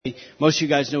Most of you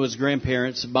guys know his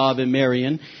grandparents, Bob and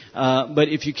Marion. But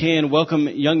if you can, welcome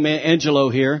young man Angelo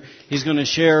here. He's going to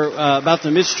share about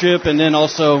the mission trip and then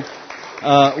also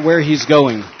where he's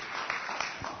going.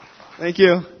 Thank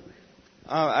you.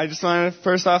 I just want to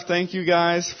first off thank you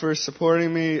guys for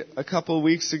supporting me. A couple of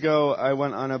weeks ago, I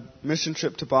went on a mission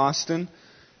trip to Boston,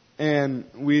 and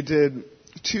we did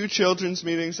 2 children's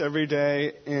meetings every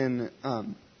day in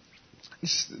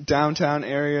downtown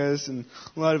areas and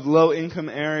a lot of low-income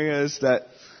areas. That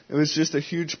it was just a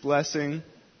huge blessing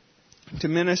to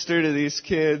minister to these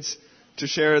kids, to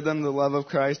share with them the love of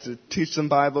Christ, to teach them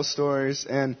Bible stories,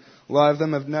 and a lot of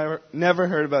them have never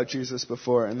heard about Jesus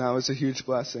before, and that was a huge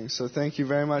blessing. So thank you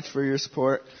very much for your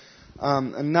support.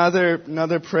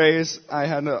 Another praise, I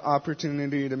had an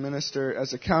opportunity to minister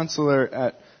as a counselor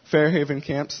at Fairhaven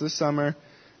camps this summer,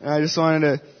 and I just wanted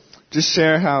to just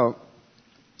share how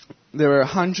there were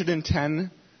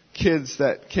 110 kids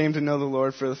that came to know the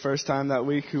Lord for the first time that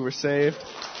week who were saved.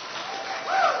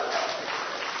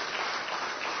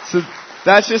 So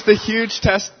that's just a huge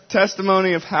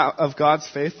testimony of God's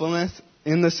faithfulness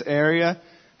in this area.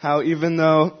 How even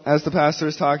though, as the pastor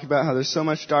was talking about, how there's so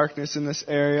much darkness in this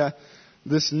area,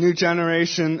 this new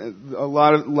generation, a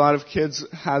lot of kids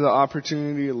had the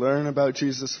opportunity to learn about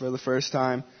Jesus for the first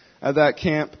time. At that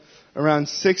camp, around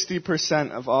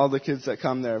 60% of all the kids that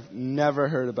come there have never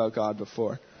heard about God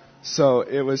before. So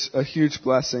it was a huge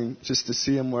blessing just to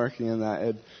see him working in that. It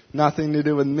had nothing to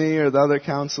do with me or the other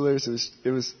counselors. It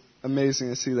was amazing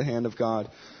to see the hand of God.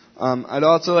 I'd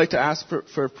also like to ask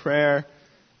for prayer.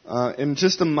 In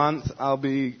just a month, I'll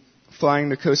be flying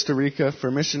to Costa Rica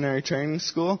for missionary training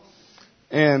school.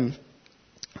 And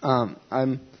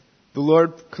the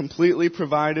Lord completely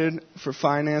provided for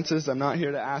finances. I'm not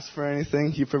here to ask for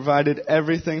anything. He provided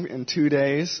everything in 2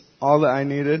 days, all that I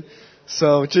needed.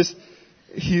 So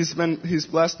He's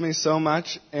blessed me so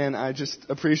much, and I just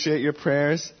appreciate your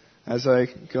prayers as I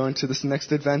go into this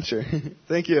next adventure.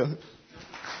 Thank you.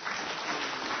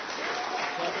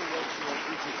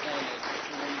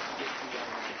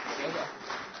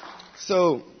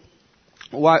 So,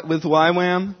 with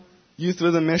YWAM, Youth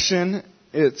with a Mission,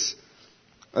 it's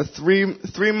a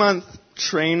three-month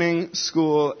training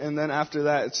school, and then after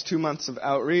that, it's 2 months of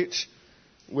outreach,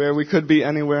 where we could be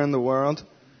anywhere in the world.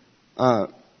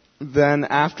 Then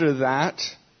after that,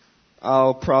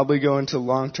 I'll probably go into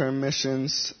long-term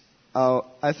missions.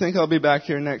 I think I'll be back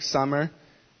here next summer,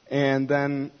 and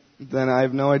then I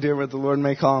have no idea where the Lord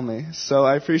may call me. So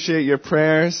I appreciate your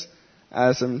prayers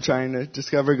as I'm trying to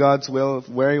discover God's will of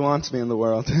where He wants me in the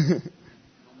world.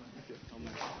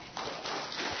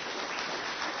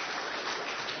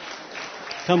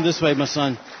 Come this way, my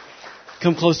son.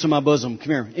 Come close to my bosom. Come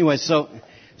here. Anyway, so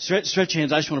stretch your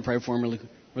hands. I just want to pray for him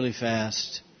really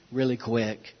fast, really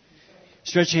quick.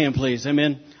 Stretch your hand, please.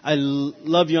 Amen. I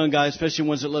love young guys, especially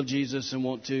ones that love Jesus and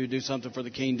want to do something for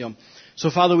the kingdom. So,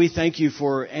 Father, we thank you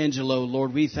for Angelo.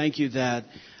 Lord, we thank you that,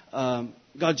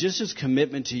 God, just his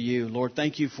commitment to you. Lord,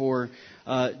 thank you for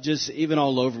just even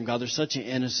all over him, God. There's such an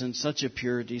innocence, such a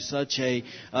purity, such a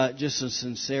just a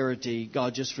sincerity,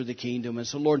 God, just for the kingdom. And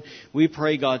so, Lord, we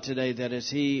pray, God, today that as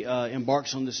he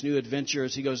embarks on this new adventure,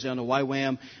 as he goes down to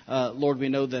YWAM, Lord, we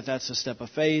know that that's a step of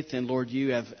faith. And, Lord,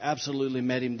 you have absolutely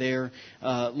met him there,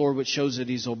 Lord, which shows that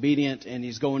he's obedient and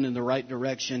he's going in the right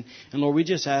direction. And, Lord, we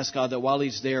just ask, God, that while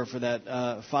he's there for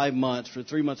that 5 months, for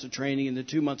 3 months of training and the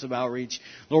 2 months of outreach,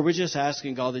 Lord, we're just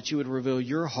asking, God, that you would reveal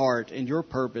your heart and your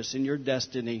purpose and your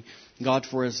destiny, God,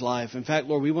 for his life. In fact,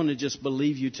 Lord, we want to just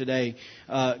believe you today,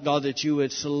 God, that you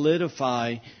would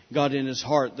solidify, God, in his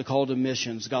heart the call to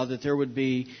missions. God, that there would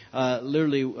be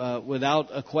literally without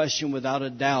a question, without a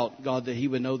doubt, God, that he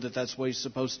would know that that's what he's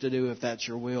supposed to do if that's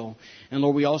your will. And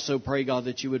Lord, we also pray, God,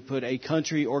 that you would put a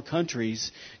country or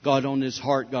countries, God, on his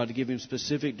heart, God, to give him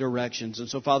specific directions. And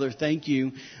so, Father, thank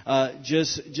you.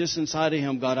 Just inside of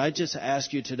him, God, I just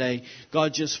ask you today,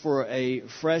 God, just for a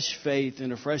fresh faith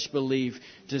and a fresh belief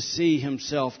to see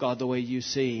himself, God, the way you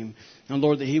see him. And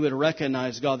Lord, that he would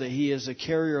recognize, God, that he is a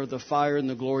carrier of the fire and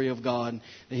the glory of God,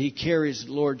 that he carries,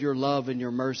 Lord, your love and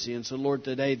your mercy. And so, Lord,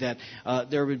 today that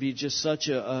there would be just such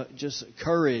just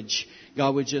courage,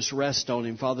 God, would just rest on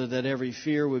him. Father, that every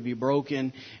fear would be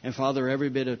broken. And Father, every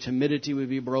bit of timidity would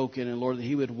be broken. And Lord, that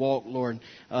he would walk, Lord,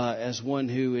 as one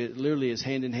who literally is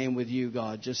hand in hand with you,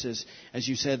 God. Just as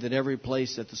you said, that every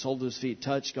place that the sole of his feet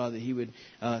touched, God, that he would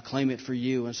claim it for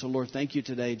you. And so, Lord, thank you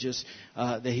today just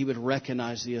that he would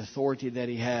recognize the authority that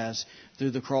he has through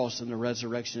the cross and the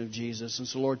resurrection of Jesus. And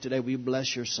so, Lord, today we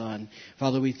bless your Son.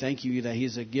 Father, we thank you that he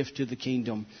is a gift to the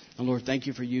kingdom. And Lord, thank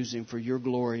you for using him for your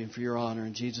glory and for your honor.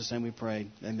 In Jesus' name we pray.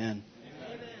 Amen.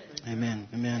 Amen. Amen.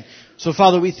 Amen. So,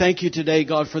 Father, we thank you today,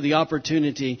 God, for the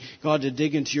opportunity, God, to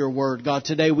dig into your word. God,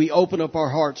 today we open up our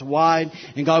hearts wide,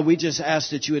 and God, we just ask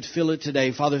that you would fill it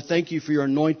today. Father, thank you for your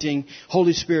anointing.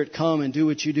 Holy Spirit, come and do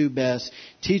what you do best.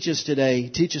 Teach us today.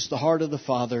 Teach us the heart of the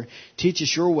Father. Teach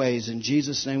us your ways. In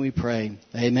Jesus' name we pray.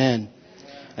 Amen.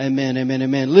 Amen, amen,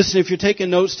 amen. Listen, if you're taking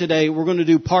notes today, we're going to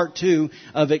do part 2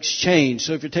 of Exchange.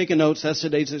 So if you're taking notes, that's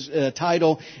today's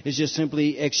title, is just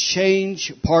simply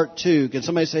Exchange Part 2. Can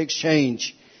somebody say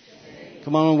Exchange?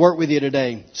 Come on, I'll work with you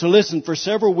today. So listen, for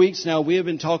several weeks now, we have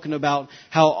been talking about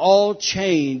how all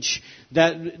change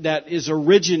that is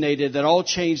originated, that all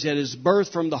change that is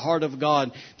birthed from the heart of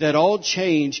God, that all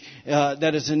change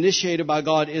that is initiated by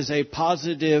God is a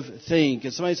positive thing.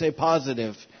 Can somebody say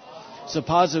positive? It's a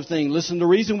positive thing. Listen, the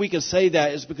reason we can say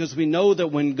that is because we know that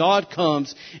when God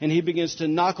comes and He begins to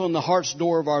knock on the heart's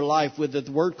door of our life with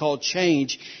the word called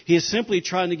change, He is simply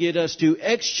trying to get us to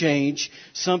exchange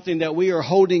something that we are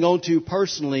holding on to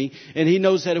personally. And He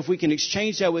knows that if we can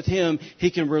exchange that with Him,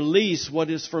 He can release what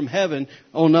is from heaven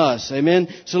on us. Amen?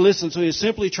 So listen, so He's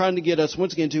simply trying to get us,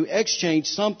 once again, to exchange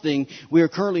something we are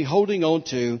currently holding on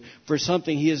to for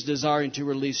something He is desiring to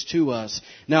release to us.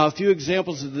 Now, a few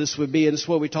examples of this would be, and this is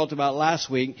what we talked about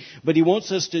last week, but He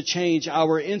wants us to change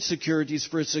our insecurities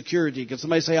for security. Can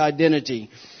somebody say identity?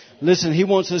 Listen, He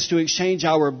wants us to exchange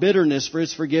our bitterness for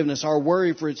His forgiveness, our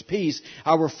worry for His peace,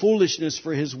 our foolishness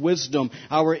for His wisdom,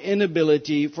 our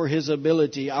inability for His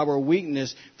ability, our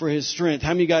weakness for His strength. How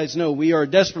many of you guys know we are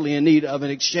desperately in need of an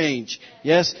exchange?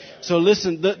 Yes? So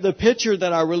listen, the picture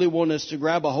that I really want us to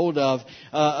grab a hold of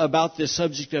about this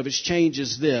subject of exchange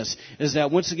is this, is that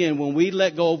once again, when we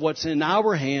let go of what's in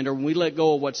our hand or when we let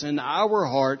go of what's in our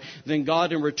heart, then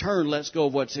God in return lets go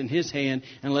of what's in His hand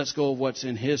and lets go of what's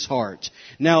in His heart.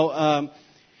 Now,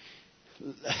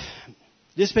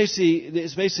 it's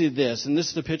basically this, and this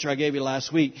is the picture I gave you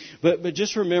last week. But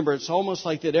just remember, it's almost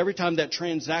like that every time that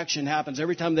transaction happens,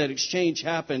 every time that exchange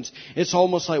happens, it's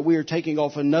almost like we are taking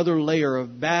off another layer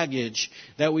of baggage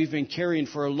that we've been carrying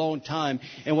for a long time.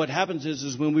 And what happens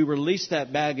is when we release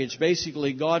that baggage,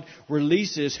 basically God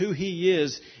releases who He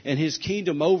is and His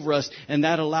kingdom over us, and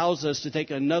that allows us to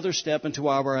take another step into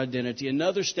our identity,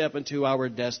 another step into our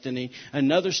destiny,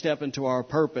 another step into our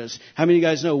purpose. How many of you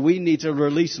guys know we need to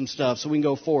release some stuff so we can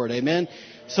go forward? Amen.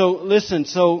 So listen,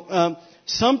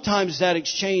 sometimes that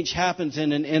exchange happens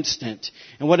in an instant.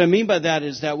 And what I mean by that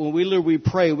is that when we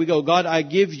pray, we go, God, I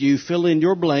give you, fill in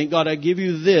your blank. God, I give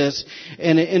you this.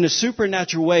 And in a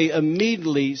supernatural way,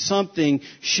 immediately something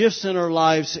shifts in our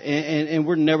lives and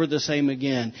we're never the same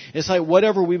again. It's like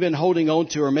whatever we've been holding on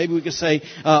to, or maybe we could say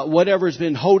whatever's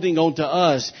been holding on to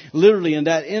us, literally in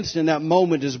that instant, that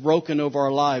moment is broken over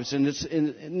our lives. And it's,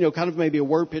 kind of maybe a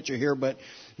word picture here, but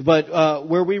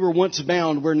where we were once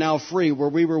bound, we're now free. Where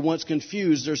we were once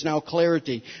confused, there's now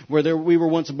clarity. Where we were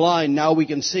once blind, now we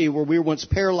can see. Where we were once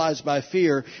paralyzed by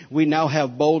fear, we now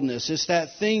have boldness. It's that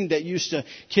thing that used to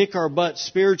kick our butt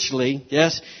spiritually,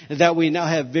 yes, that we now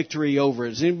have victory over.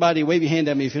 Does anybody wave your hand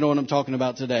at me if you know what I'm talking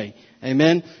about today?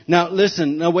 Amen. Now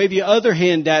listen, now wave your other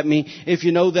hand at me if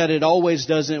you know that it always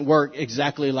doesn't work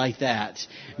exactly like that.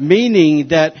 Meaning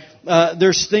that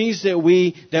there's things that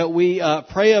we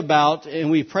pray about and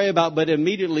we pray about, but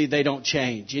immediately they don't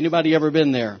change. Anybody ever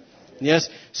been there? Yes.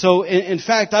 So in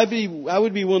fact, I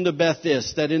would be willing to bet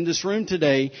this, that in this room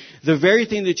today, the very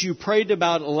thing that you prayed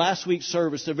about last week's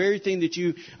service, the very thing that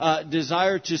you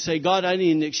desire to say, God, I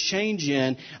need an exchange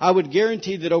in, I would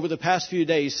guarantee that over the past few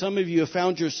days, some of you have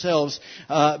found yourselves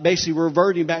basically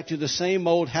reverting back to the same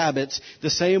old habits,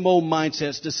 the same old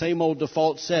mindsets, the same old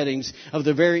default settings of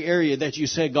the very area that you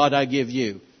said, God, I give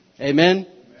you. Amen?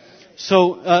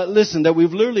 So listen, that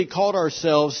we've literally caught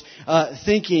ourselves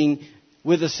thinking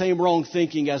with the same wrong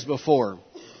thinking as before.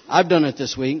 I've done it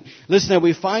this week. Listen, that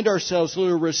we find ourselves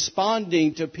literally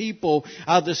responding to people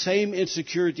out of the same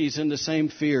insecurities and the same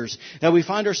fears. That we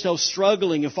find ourselves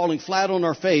struggling and falling flat on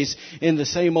our face in the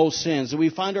same old sins. That we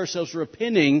find ourselves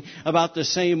repenting about the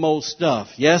same old stuff.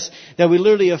 Yes? That we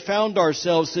literally have found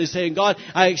ourselves saying, God,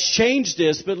 I exchanged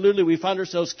this, but literally we find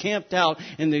ourselves camped out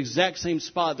in the exact same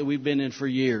spot that we've been in for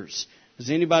years. Does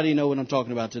anybody know what I'm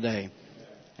talking about today?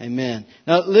 Amen.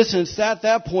 Now listen, it's at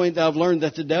that point that I've learned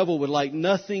that the devil would like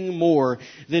nothing more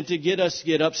than to get us to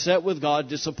get upset with God,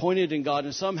 disappointed in God,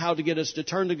 and somehow to get us to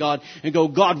turn to God and go,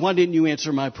 God, why didn't you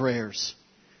answer my prayers?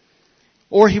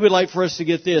 Or he would like for us to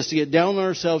get this, to get down on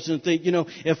ourselves and think,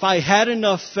 if I had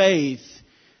enough faith,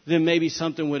 then maybe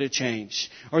something would have changed.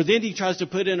 Or then he tries to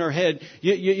put in our head,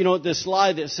 this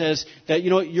lie that says that,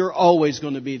 you're always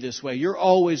going to be this way. You're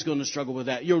always going to struggle with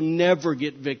that. You'll never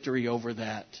get victory over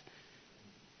that.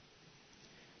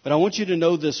 But I want you to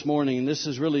know this morning, and this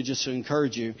is really just to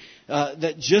encourage you,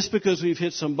 that just because we've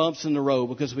hit some bumps in the road,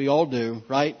 because we all do,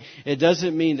 right, it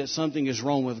doesn't mean that something is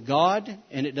wrong with God,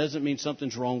 and it doesn't mean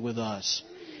something's wrong with us.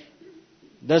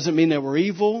 It doesn't mean that we're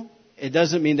evil. It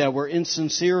doesn't mean that we're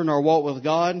insincere in our walk with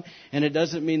God, and it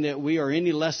doesn't mean that we are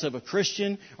any less of a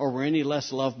Christian or we're any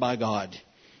less loved by God.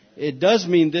 It does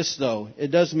mean this, though. It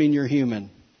does mean you're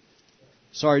human.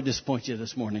 Sorry to disappoint you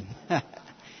this morning.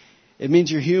 It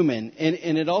means you're human.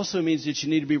 And it also means that you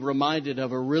need to be reminded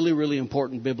of a really, really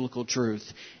important biblical truth.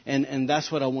 And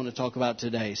that's what I want to talk about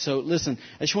today. So listen,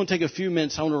 I just want to take a few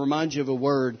minutes. I want to remind you of a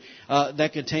word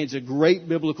that contains a great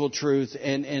biblical truth.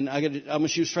 And I'm going to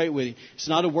shoot straight with you. It's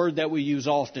not a word that we use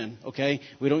often, okay?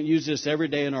 We don't use this every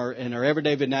day in our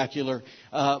everyday vernacular.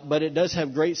 But it does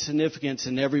have great significance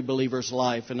in every believer's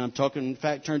life. And I'm talking, in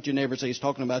fact, turn to your neighbor and say, he's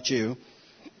talking about you.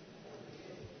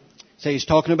 Say, he's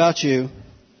talking about you.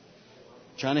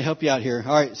 Trying to help you out here.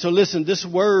 All right. So listen, this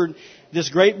word, this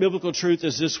great biblical truth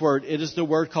is this word. It is the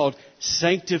word called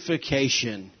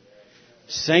sanctification.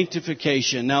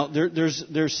 Sanctification. Now,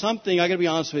 there's something, I got to be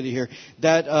honest with you here,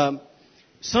 that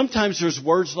sometimes there's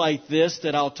words like this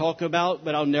that I'll talk about,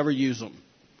 but I'll never use them.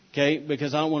 Okay?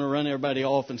 Because I don't want to run everybody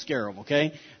off and scare them.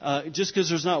 Okay? Just because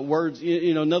there's not words,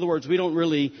 in other words, we don't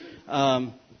really,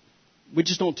 we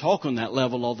just don't talk on that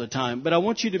level all the time. But I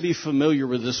want you to be familiar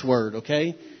with this word.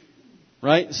 Okay?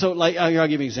 Right? So, here, I'll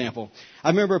give you an example. I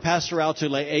remember a pastor out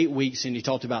to 8 weeks, and he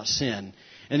talked about sin.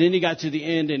 And then he got to the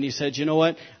end, and he said, you know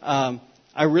what?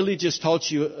 I really just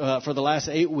taught you for the last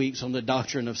 8 weeks on the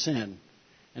doctrine of sin.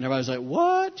 And everybody's like,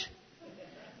 what?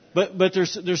 But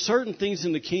there's certain things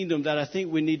in the kingdom that I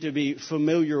think we need to be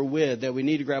familiar with, that we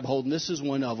need to grab hold. And this is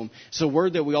one of them. It's a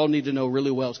word that we all need to know really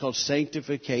well. It's called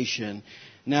sanctification.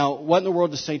 Now, what in the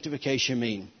world does sanctification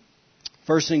mean?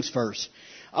 First things first.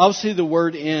 Obviously, the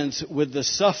word ends with the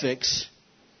suffix,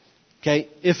 okay,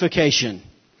 ification.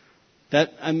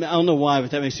 That, I don't know why,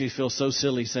 but that makes me feel so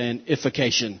silly saying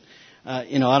ification. I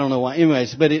don't know why.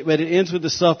 Anyways, but it ends with the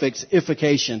suffix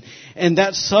ification. And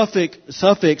that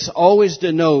suffix always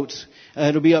denotes,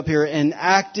 it'll be up here, an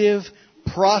active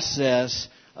process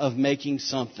of making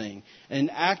something. An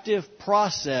active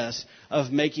process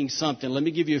of making something. Let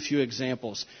me give you a few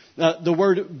examples. The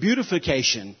word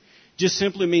beautification just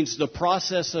simply means the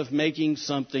process of making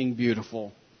something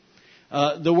beautiful.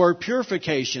 The word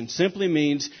purification simply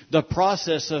means the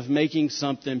process of making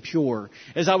something pure.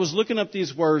 As I was looking up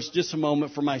these words just a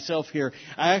moment for myself here,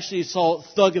 I actually saw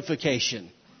thugification.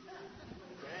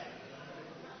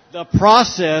 The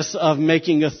process of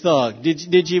making a thug.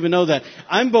 Did you even know that?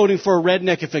 I'm voting for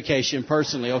redneckification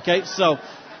personally, okay? So,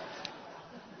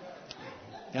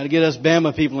 got to get us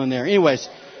Bama people in there. Anyways.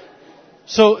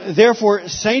 So, therefore,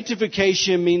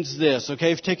 sanctification means this,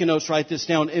 okay? If you're taking notes, write this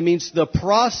down. It means the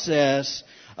process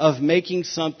of making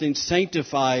something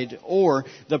sanctified, or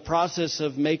the process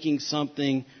of making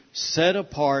something set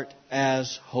apart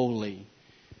as holy.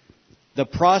 The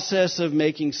process of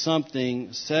making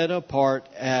something set apart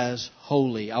as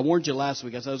holy. I warned you last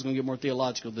week. I said I was going to get more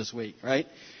theological this week, right?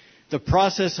 The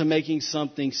process of making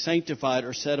something sanctified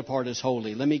or set apart as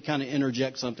holy. Let me kind of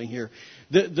interject something here.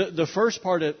 The first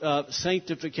part of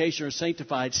sanctification or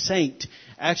sanctified, saint,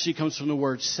 actually comes from the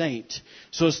word saint.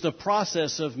 So it's the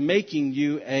process of making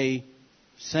you a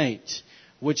saint,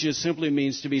 which is simply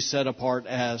means to be set apart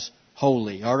as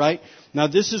holy. All right? Now,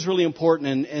 this is really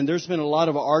important, and there's been a lot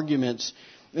of arguments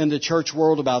in the church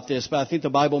world about this, but I think the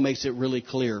Bible makes it really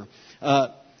clear.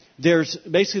 There's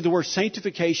basically the word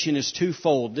sanctification is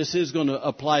twofold. This is going to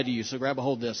apply to you, so grab a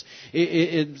hold of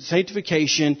this.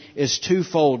 Sanctification is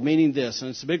twofold, meaning this, and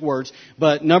it's big words,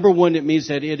 but number one, it means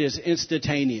that it is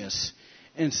instantaneous.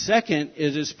 And second,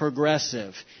 it is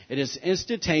progressive. It is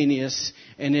instantaneous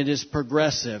and it is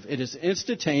progressive. It is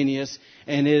instantaneous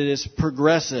and it is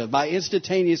progressive. By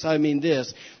instantaneous, I mean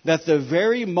this, that the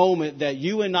very moment that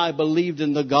you and I believed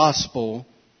in the gospel,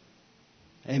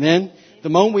 amen? The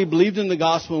moment we believed in the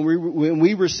gospel and when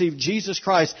we received Jesus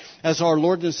Christ as our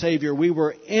Lord and Savior, we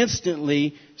were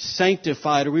instantly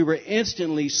sanctified, or we were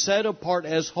instantly set apart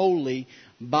as holy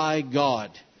by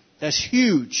God. That's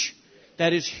huge.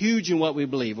 That is huge in what we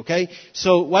believe, okay?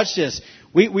 So watch this.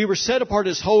 We were set apart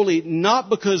as holy not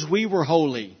because we were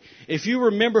holy. If you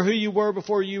remember who you were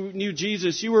before you knew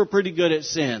Jesus, you were pretty good at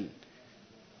sin.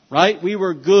 Right? We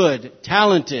were good,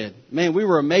 talented. Man, we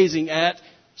were amazing at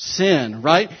sin,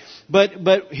 right?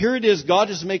 But here it is, God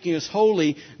is making us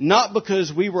holy, not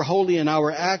because we were holy in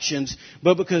our actions,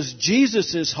 but because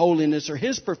Jesus' holiness or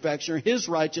His perfection or His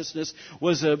righteousness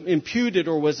was imputed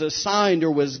or was assigned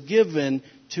or was given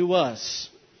to us.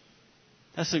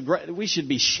 We should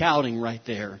be shouting right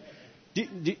there.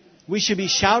 We should be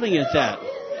shouting at that.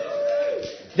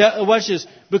 Watch this.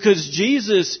 Because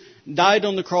Jesus died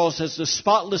on the cross as the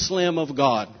spotless Lamb of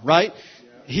God, right?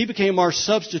 He became our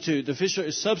substitute, the official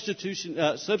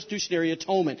substitutionary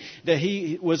atonement, that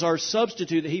He was our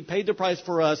substitute, that He paid the price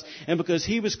for us. And because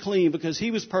He was clean, because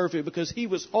He was perfect, because He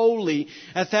was holy,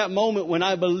 at that moment when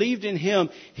I believed in Him,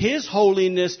 His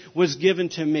holiness was given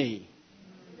to me.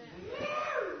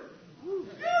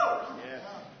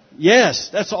 Yes,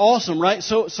 that's awesome, right?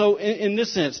 So in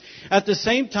this sense, at the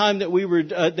same time that we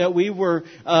were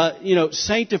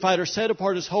sanctified or set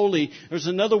apart as holy, there's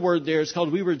another word there. It's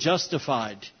called we were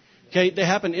justified. Okay, they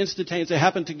happen instantaneously. They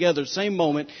happen together, same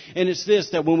moment. And it's this,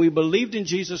 that when we believed in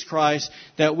Jesus Christ,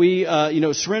 that we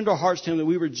surrendered our hearts to Him, that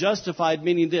we were justified,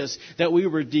 meaning this, that we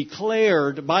were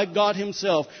declared by God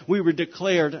Himself. We were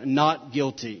declared not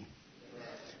guilty.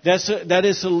 That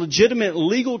is a legitimate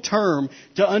legal term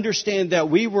to understand that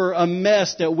we were a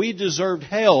mess, that we deserved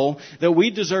hell, that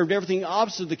we deserved everything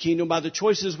opposite of the kingdom by the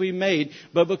choices we made.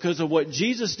 But because of what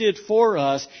Jesus did for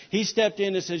us, He stepped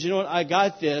in and said, you know what, I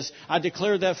got this. I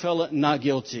declare that fella not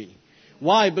guilty.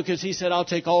 Why? Because He said, I'll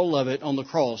take all of it on the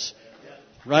cross.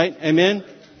 Right? Amen?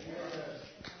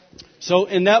 So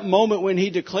in that moment when He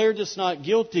declared us not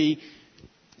guilty,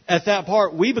 at that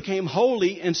part, we became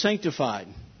holy and sanctified.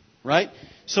 Right?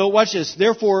 So watch this.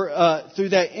 Therefore, through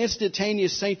that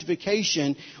instantaneous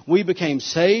sanctification, we became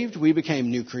saved. We became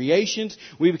new creations.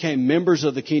 We became members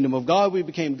of the kingdom of God. We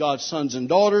became God's sons and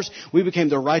daughters. We became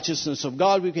the righteousness of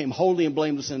God. We became holy and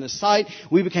blameless in His sight.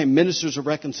 We became ministers of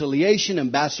reconciliation,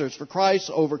 ambassadors for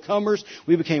Christ, overcomers.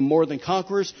 We became more than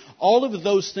conquerors. All of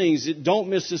those things, don't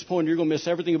miss this point. You're going to miss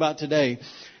everything about today.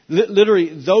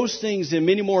 Literally, those things and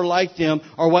many more like them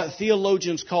are what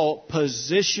theologians call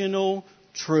positional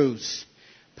truths.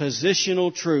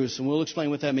 Positional truths. And we'll explain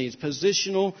what that means.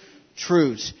 Positional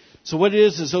truths. So what it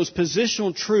is those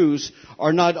positional truths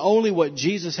are not only what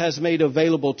Jesus has made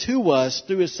available to us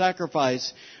through His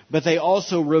sacrifice, but they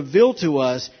also reveal to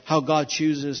us how God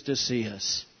chooses to see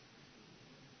us.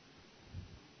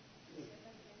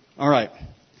 All right.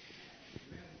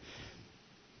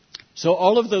 So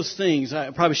all of those things, I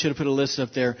probably should have put a list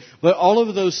up there, but all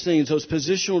of those things, those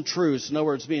positional truths, in other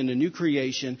words, being the new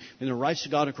creation, being the righteous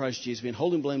God of Christ Jesus, being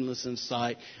holy and blameless in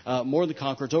sight, more than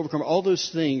conquerors, overcomer, all those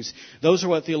things, those are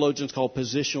what theologians call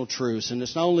positional truths. And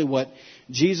it's not only what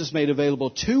Jesus made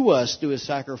available to us through His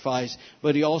sacrifice,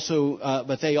 but they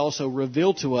also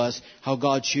reveal to us how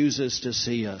God chooses to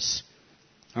see us.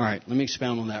 All right, let me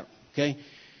expound on that. Okay,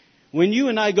 when you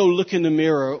and I go look in the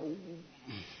mirror,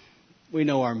 we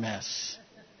know our mess.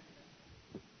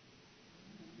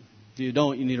 If you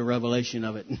don't, you need a revelation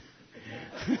of it.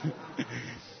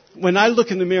 When I look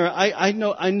in the mirror, I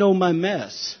know my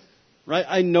mess, right?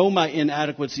 I know my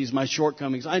inadequacies, my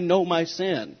shortcomings. I know my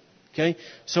sin. Okay,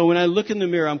 so when I look in the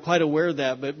mirror, I'm quite aware of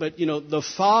that. But the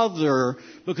Father,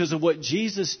 because of what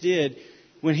Jesus did,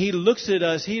 when He looks at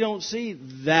us, He don't see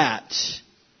that.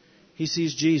 He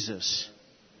sees Jesus.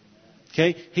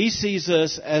 Okay, He sees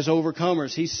us as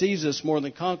overcomers. He sees us more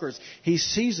than conquerors. He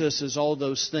sees us as all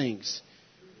those things.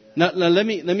 Now let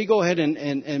me go ahead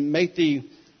and make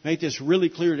this really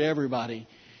clear to everybody.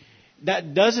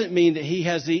 That doesn't mean that He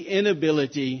has the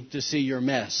inability to see your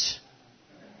mess.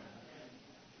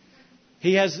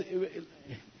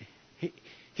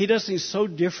 He does things so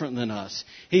different than us.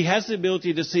 He has the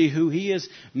ability to see who He has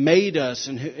made us,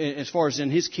 and as far as in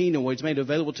His kingdom, what He's made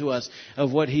available to us,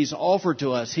 of what He's offered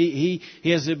to us. He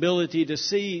has the ability to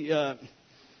see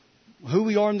who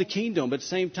we are in the kingdom, but at the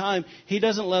same time, He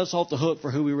doesn't let us off the hook for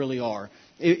who we really are.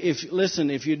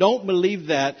 If you don't believe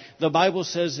that, the Bible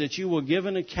says that you will give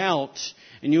an account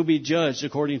and you'll be judged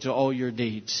according to all your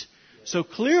deeds. So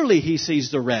clearly He sees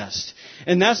the rest.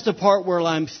 And that's the part where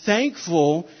I'm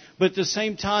thankful. But at the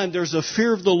same time, there's a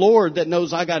fear of the Lord that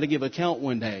knows I got to give account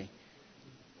one day.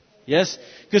 Yes?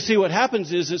 Because see, what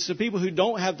happens is it's the people who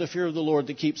don't have the fear of the Lord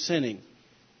that keep sinning.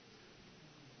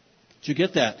 Did you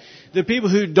get that? The people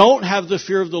who don't have the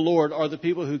fear of the Lord are the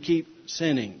people who keep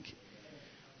sinning.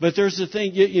 But there's the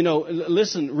thing,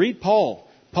 listen, read Paul.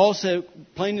 Paul said,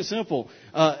 plain and simple,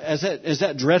 as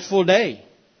that dreadful day.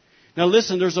 Now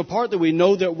listen, there's a part that we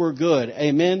know that we're good.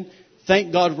 Amen?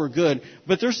 Thank God we're good.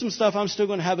 But there's some stuff I'm still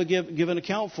going to have to give an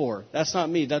account for. That's not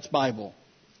me. That's Bible.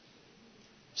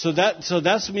 So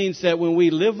that means that when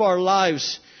we live our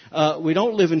lives, we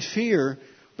don't live in fear.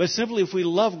 But simply if we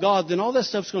love God, then all that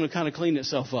stuff's going to kind of clean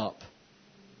itself up.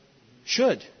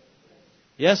 Should.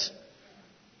 Yes?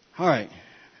 All right.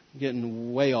 I'm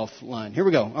getting way offline. Here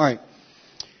we go. All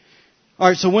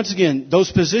right. So once again,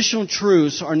 those positional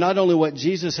truths are not only what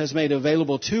Jesus has made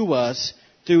available to us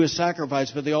through His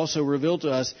sacrifice, but they also reveal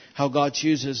to us how God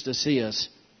chooses to see us.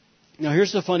 Now,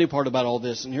 here's the funny part about all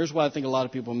this, and here's what I think a lot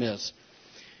of people miss.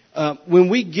 When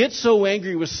we get so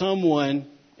angry with someone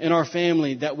in our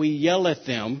family that we yell at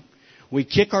them, we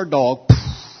kick our dog,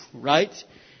 right?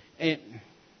 And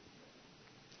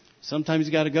sometimes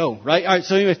you got to go, right? All right.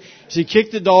 So anyway, so you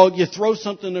kick the dog, you throw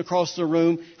something across the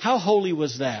room. How holy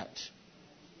was that?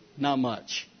 Not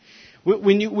much.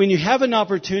 When you have an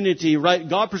opportunity, right?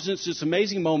 God presents this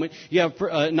amazing moment. You have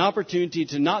an opportunity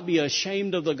to not be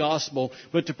ashamed of the gospel,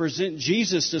 but to present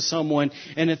Jesus to someone.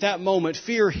 And at that moment,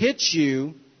 fear hits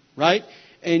you, right?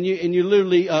 And you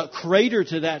literally crater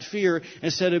to that fear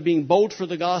instead of being bold for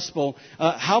the gospel.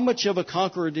 How much of a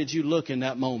conqueror did you look in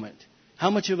that moment?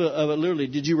 How much of a literally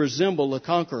did you resemble a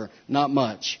conqueror? Not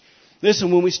much.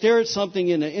 Listen, when we stare at something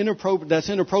that's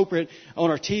inappropriate on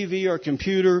our TV or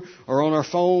computer or on our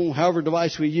phone, however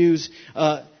device we use,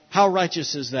 how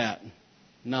righteous is that?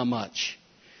 Not much.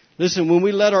 Listen, when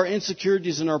we let our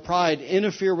insecurities and our pride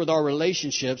interfere with our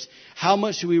relationships, how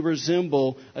much do we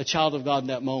resemble a child of God in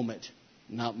that moment?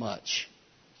 Not much.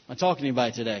 I'm talking to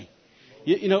anybody today.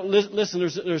 Listen,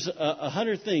 there's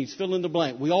 100 things, fill in the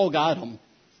blank. We all got them.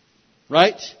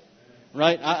 Right?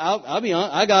 Right? I'll be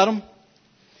honest, I got them.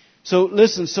 So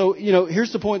listen,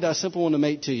 here's the point that I simply want to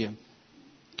make to you.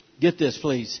 Get this,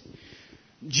 please.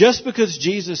 Just because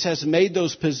Jesus has made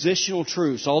those positional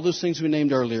truths, all those things we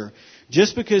named earlier,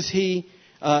 just because He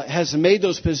has made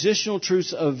those positional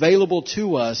truths available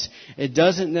to us, it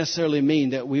doesn't necessarily mean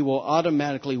that we will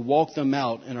automatically walk them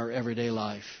out in our everyday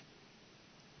life.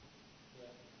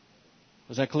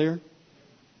 Was that clear?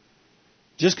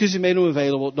 Just because He made them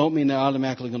available, don't mean they're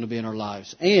automatically going to be in our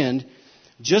lives. And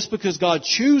just because God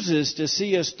chooses to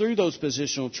see us through those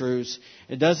positional truths,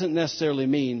 it doesn't necessarily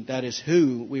mean that is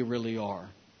who we really are.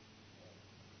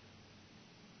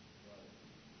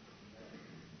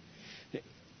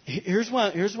 Here's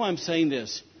why I'm saying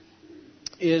this.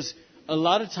 Is a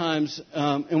lot of times,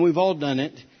 and we've all done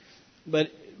it, but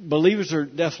believers are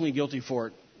definitely guilty for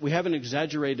it. We have an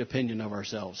exaggerated opinion of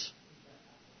ourselves.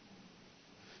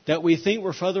 That we think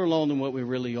we're further along than what we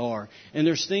really are. And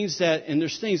there's things,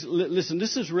 listen,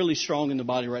 this is really strong in the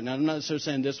body right now. I'm not necessarily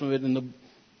saying this one, but in the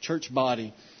church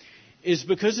body. Is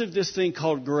because of this thing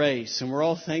called grace, and we're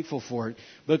all thankful for it.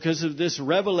 Because of this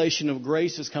revelation of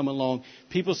grace that's come along,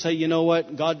 people say, you know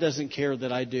what, God doesn't care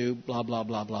that I do, blah, blah,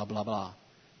 blah, blah, blah, blah.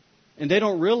 And they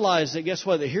don't realize that, guess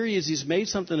what, that here He is, He's made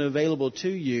something available to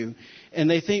you. And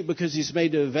they think because He's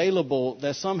made it available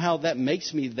that somehow that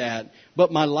makes me that,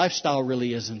 but my lifestyle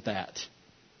really isn't that.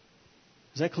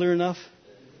 Is that clear enough?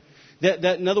 That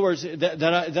in other words,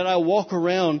 that I walk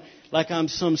around like I'm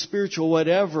some spiritual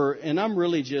whatever, and I'm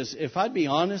really just, if I'd be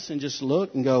honest and just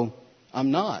look and go,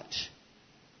 I'm not.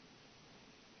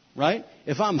 Right?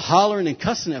 If I'm hollering and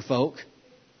cussing at folk,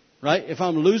 right? If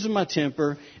I'm losing my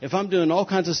temper, if I'm doing all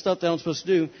kinds of stuff that I'm supposed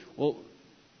to do, well,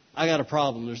 I got a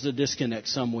problem. There's a disconnect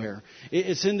somewhere.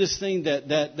 It's in this thing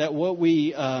that what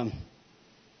we,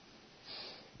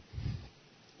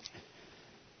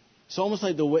 it's almost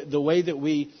like the way that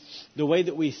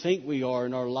we think we are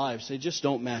in our lives, they just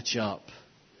don't match up.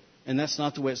 And that's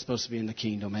not the way it's supposed to be in the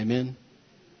kingdom. Amen?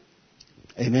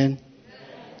 Amen?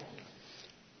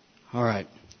 All right.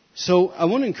 So I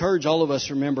want to encourage all of us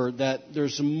to remember that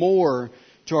there's more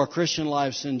to our Christian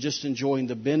lives than just enjoying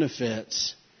the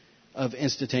benefits of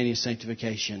instantaneous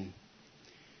sanctification.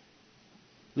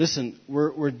 Listen,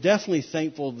 we're definitely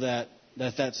thankful that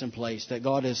that's in place, that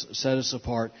God has set us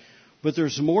apart. But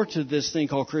there's more to this thing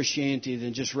called Christianity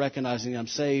than just recognizing I'm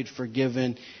saved,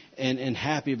 forgiven, and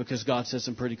happy because God said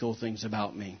some pretty cool things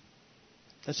about me.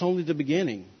 That's only the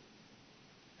beginning.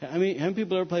 I mean, how many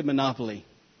people ever played Monopoly?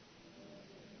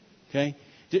 Okay?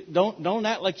 Don't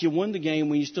act like you won the game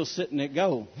when you're still sitting at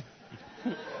go.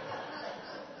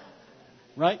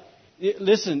 Right?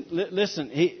 Listen.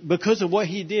 Because of what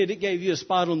He did, it gave you a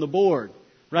spot on the board.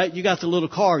 Right? You got the little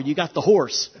car. You got the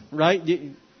horse. Right?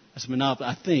 That's Monopoly,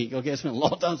 I think. Okay, it's been a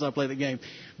long time since I played the game.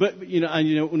 But,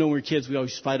 when we were kids, we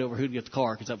always fight over who'd get the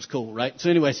car because that was cool, right? So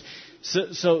anyways,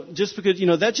 so just because,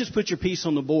 that just puts your piece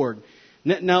on the board.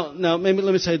 Now, maybe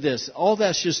let me say this. All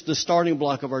that's just the starting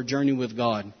block of our journey with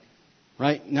God,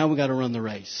 right? Now we got to run the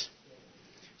race.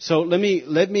 So let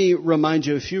me remind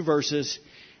you a few verses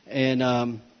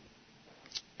and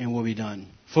we'll be done.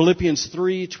 Philippians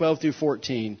 3:12 through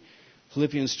 14.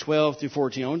 Philippians 12 through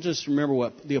 14. I want to just remember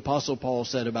what the Apostle Paul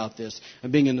said about this. And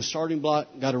being in the starting block,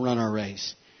 got to run our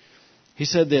race. He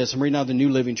said this. I'm reading out the New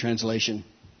Living Translation.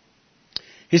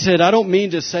 He said, I don't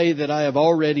mean to say that I have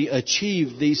already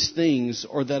achieved these things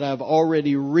or that I've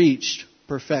already reached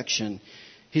perfection.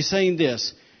 He's saying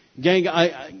this. Gang,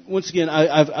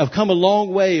 I've come a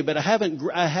long way, but I haven't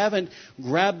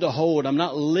grabbed a hold. I'm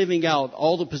not living out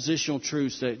all the positional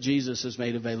truths that Jesus has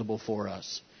made available for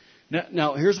us.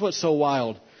 Now here's what's so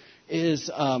wild is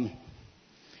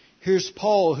here's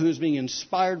Paul, who's being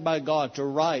inspired by God to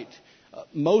write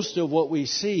most of what we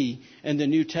see in the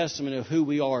New Testament of who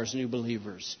we are as new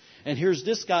believers. And here's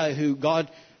this guy who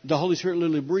the Holy Spirit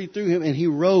literally breathed through him, and he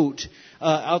wrote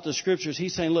out the Scriptures.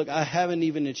 He's saying, look, I haven't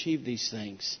even achieved these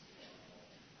things.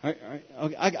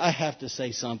 I have to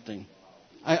say something.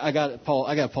 I got to pause.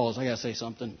 I got to say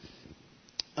something.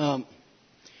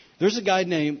 There's a guy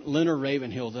named Leonard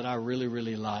Ravenhill that I really,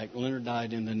 really like. Leonard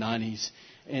died in the 90s,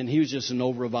 and he was just an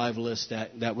old revivalist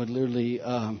that would literally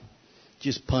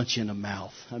just punch you in the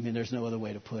mouth. I mean, there's no other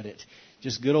way to put it.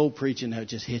 Just good old preaching that would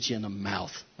just hit you in the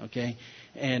mouth, okay?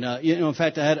 And, in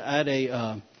fact,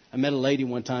 I met a lady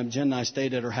one time. Jen and I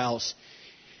stayed at her house.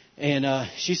 And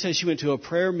she said she went to a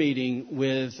prayer meeting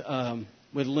with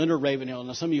Leonard Ravenhill.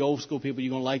 Now, some of you old school people,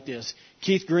 you're going to like this.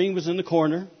 Keith Green was in the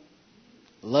corner.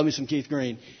 Love me some Keith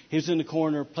Green. He was in the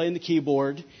corner playing the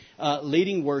keyboard,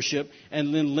 leading worship,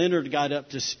 and then Leonard got up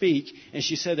to speak. And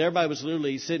she said everybody was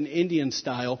literally sitting Indian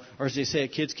style, or as they say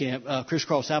at kids camp,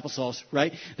 crisscross applesauce,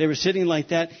 right? They were sitting like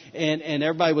that, and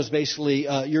everybody was basically,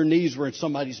 your knees were in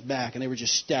somebody's back, and they were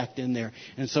just stacked in there.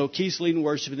 And so Keith's leading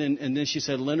worship, and then she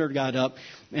said Leonard got up,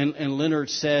 and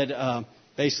Leonard said,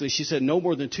 basically, she said no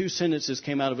more than 2 sentences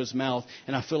came out of his mouth,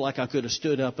 and I feel like I could have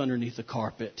stood up underneath the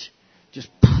carpet. Just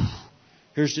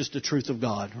here's just the truth of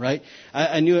God, right?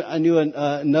 I knew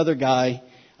another guy.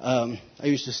 I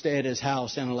used to stay at his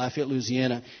house down in Lafayette,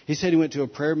 Louisiana. He said he went to a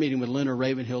prayer meeting with Leonard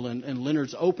Ravenhill, and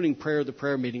Leonard's opening prayer of the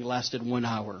prayer meeting lasted 1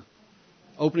 hour.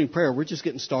 Opening prayer, we're just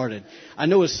getting started. I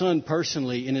know his son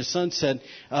personally, and his son said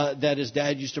that his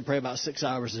dad used to pray about 6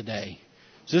 hours a day.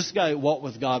 So this guy walked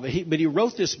with God, but he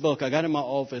wrote this book. I got it in my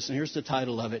office, and here's the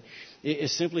title of it.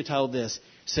 It's simply titled this.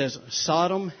 It says,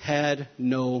 Sodom had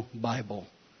no Bible.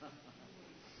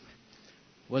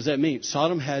 What does that mean?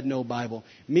 Sodom had no Bible,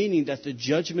 meaning that the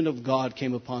judgment of God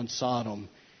came upon Sodom,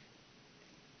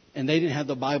 and they didn't have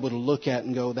the Bible to look at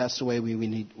and go, that's the way we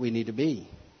need to be.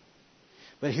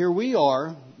 But here we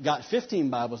are, got 15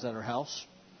 Bibles at our house,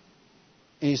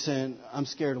 and he's saying, I'm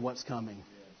scared of what's coming.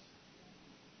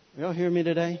 Y'all hear me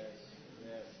today?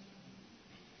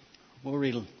 We'll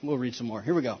read some more.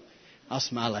 Here we go. I'll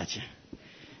smile at you.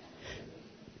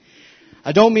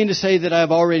 I don't mean to say that I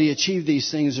have already achieved these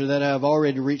things or that I have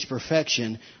already reached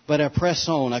perfection, but I press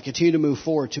on. I continue to move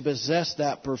forward to possess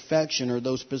that perfection or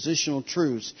those positional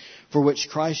truths for which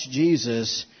Christ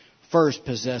Jesus first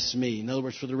possessed me. In other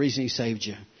words, for the reason He saved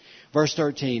you. Verse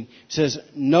 13 says,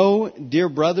 no, dear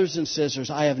brothers and sisters,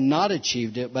 I have not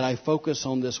achieved it, but I focus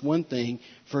on this one thing,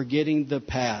 forgetting the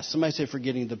past. Somebody say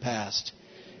forgetting the past.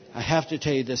 I have to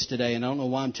tell you this today, and I don't know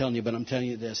why I'm telling you, but I'm telling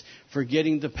you this.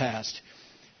 Forgetting the past.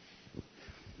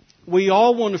 We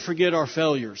all want to forget our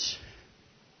failures.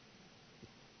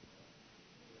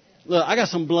 Look, I got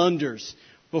some blunders.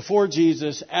 Before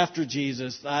Jesus, after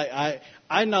Jesus, I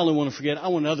not only want to forget, I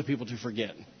want other people to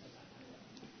forget.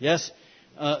 Yes?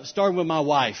 Starting with my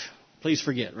wife. Please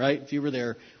forget, right? If you were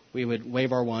there, we would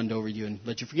wave our wand over you and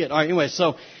let you forget. All right, anyway,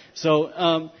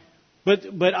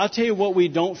 but I'll tell you what we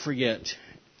don't forget,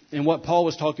 and what Paul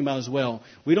was talking about as well.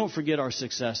 We don't forget our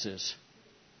successes.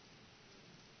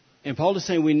 And Paul is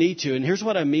saying we need to. And here's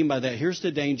what I mean by that. Here's the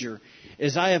danger.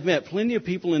 Is I have met plenty of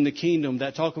people in the kingdom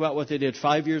that talk about what they did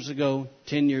 5 years ago,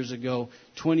 10 years ago,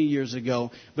 20 years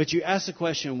ago. But you ask the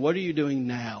question, what are you doing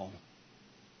now?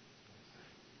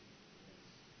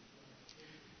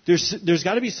 There's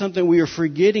got to be something we are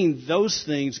forgetting those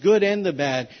things, good and the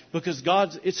bad, because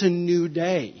it's a new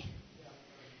day.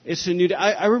 It's a new day.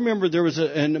 I remember there was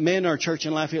a man in our church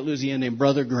in Lafayette, Louisiana named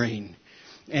Brother Green.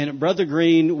 And Brother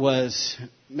Green was,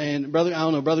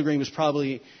 Brother Green was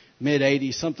probably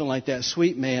mid-80s, something like that,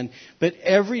 sweet man. But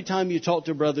every time you talk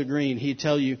to Brother Green, he'd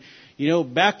tell you,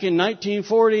 back in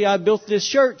 1940, I built this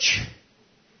church.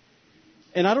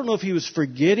 And I don't know if he was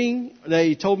forgetting that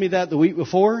he told me that the week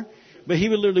before, but he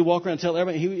would literally walk around and tell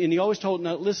everybody. And he always told,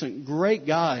 now listen, great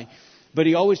guy, but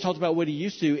he always talked about what he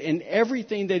used to. And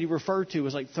everything that he referred to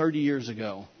was like 30 years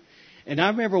ago. And I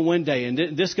remember one day,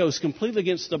 and this goes completely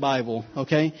against the Bible,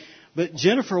 okay? But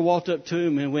Jennifer walked up to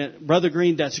him and went, Brother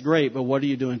Green, that's great, but what are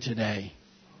you doing today?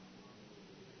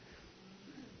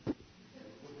 I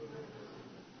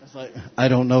was like, I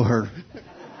don't know her.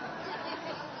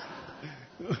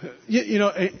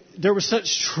 There was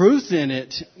such truth in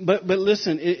it. But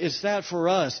listen, it's that for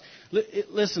us.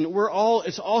 Listen,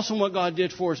 it's awesome what God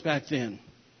did for us back then.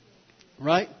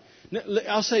 Right?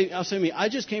 I'll say me. I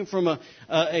just came from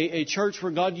a church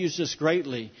where God used us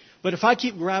greatly. But if I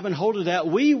keep grabbing hold of that,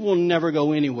 we will never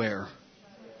go anywhere.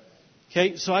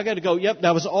 Okay, so I got to go, yep,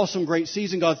 that was an awesome, great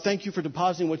season. God, thank you for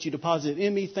depositing what you deposited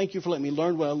in me. Thank you for letting me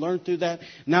learn what I learned through that.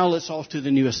 Now let's off to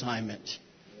the new assignment.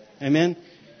 Amen.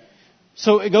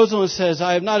 So it goes on and says,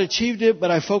 I have not achieved it, but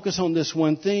I focus on this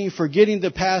one thing, forgetting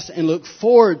the past and look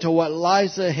forward to what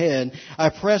lies ahead. I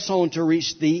press on to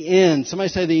reach the end. Somebody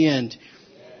say the end.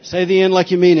 Say the end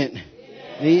like you mean it.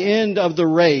 The end of the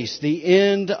race, the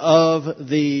end of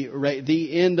the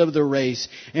end of the race,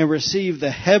 and receive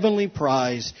the heavenly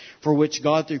prize for which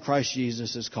God through Christ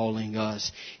Jesus is calling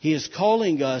us. He is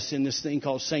calling us in this thing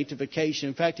called sanctification.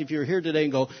 In fact, if you're here today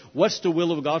and go, what's the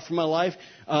will of God for my life?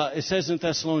 It says in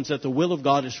Thessalonians that the will of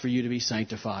God is for you to be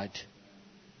sanctified.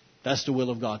 That's the will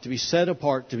of God, to be set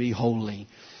apart, to be holy.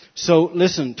 So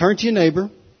listen, turn to your neighbor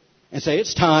and say,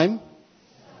 it's time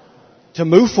to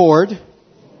move forward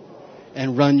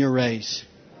and run your race.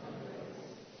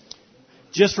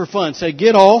 Just for fun, say,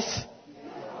 get off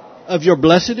of your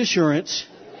blessed assurance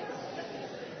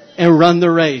and run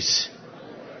the race.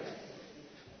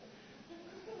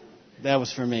 That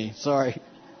was for me. Sorry.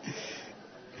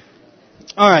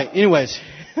 All right. Anyways.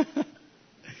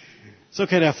 It's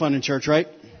okay to have fun in church, right?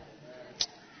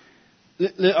 All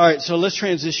right. So let's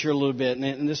transition here a little bit.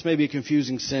 And this may be a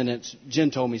confusing sentence.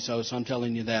 Jen told me so I'm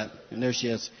telling you that. And there she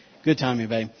is. Good timing,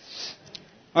 babe.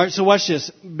 All right, so watch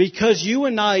this. Because you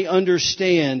and I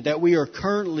understand that we are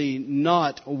currently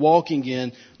not walking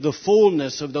in the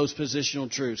fullness of those positional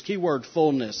truths. Key word,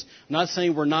 fullness. I'm not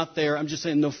saying we're not there. I'm just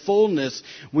saying the fullness,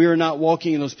 we are not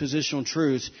walking in those positional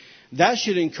truths. That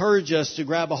should encourage us to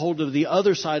grab a hold of the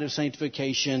other side of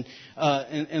sanctification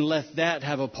and let that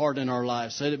have a part in our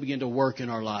lives. Let it begin to work in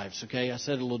our lives, okay? I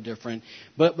said it a little different.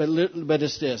 But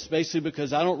it's this. Basically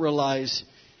because I don't realize...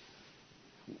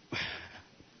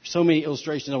 So many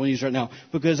illustrations I want to use right now.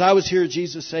 Because I was here,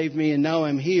 Jesus saved me, and now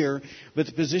I'm here. But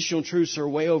the positional truths are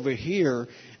way over here.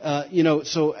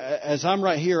 So as I'm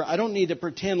right here, I don't need to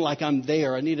pretend like I'm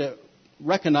there. I need to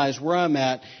recognize where I'm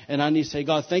at. And I need to say,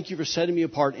 God, thank you for setting me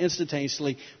apart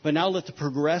instantaneously. But now let the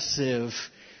progressive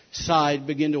side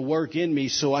begin to work in me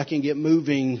so I can get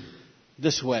moving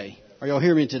this way. Are y'all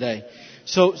hearing me today?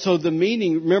 So the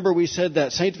meaning, remember we said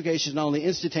that sanctification is not only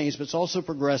instantaneous, but it's also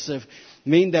progressive,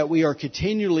 meaning that we are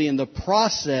continually in the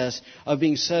process of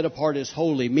being set apart as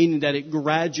holy, meaning that it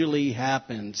gradually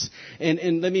happens.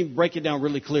 And let me break it down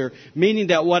really clear, meaning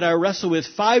that what I wrestled with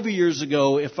 5 years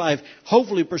ago, if I've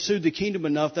hopefully pursued the kingdom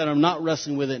enough that I'm not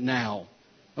wrestling with it now,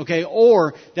 okay,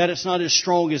 or that it's not as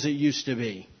strong as it used to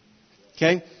be,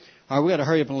 okay? All right, we got to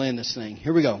hurry up and land this thing.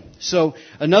 Here we go. So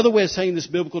another way of saying this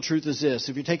biblical truth is this.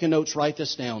 If you're taking notes, write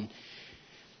this down.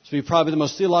 This will be probably the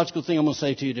most theological thing I'm going to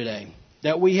say to you today.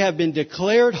 That we have been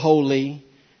declared holy,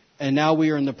 and now we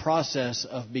are in the process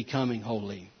of becoming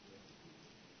holy.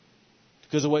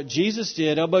 Because of what Jesus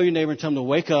did, elbow your neighbor and tell him to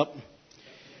wake up.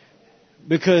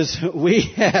 Because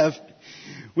we have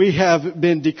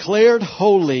been declared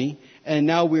holy, and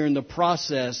now we're in the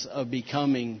process of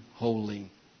becoming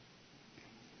holy.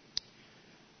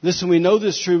 Listen, we know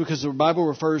this is true because the Bible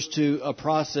refers to a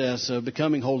process of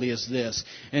becoming holy as this.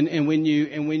 And when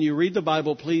you read the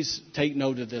Bible, please take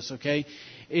note of this, okay?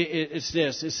 It's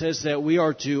this. It says that we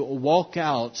are to walk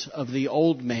out of the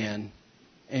old man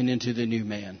and into the new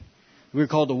man. We're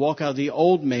called to walk out of the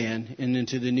old man and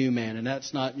into the new man. And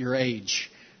that's not your age,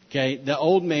 okay? The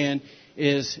old man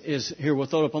is here, we'll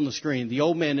throw it up on the screen. The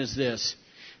old man is this.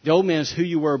 The old man is who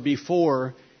you were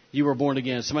before you were born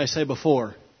again. Somebody say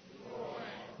before.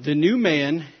 The new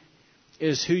man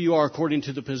is who you are according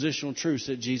to the positional truths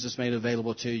that Jesus made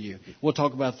available to you. We'll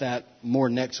talk about that more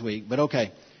next week. But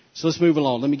okay, so let's move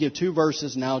along. Let me give 2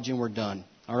 verses, analogy, and we're done.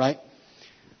 All right?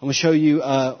 I'm going to show you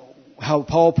how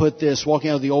Paul put this,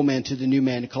 walking out of the old man to the new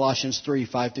man, in Colossians 3,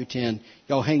 5 through 10.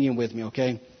 Y'all hang in with me,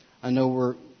 okay? I know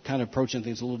we're kind of approaching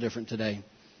things a little different today.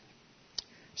 It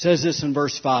says this in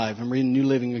verse 5. I'm reading New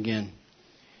Living again.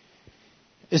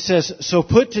 It says, so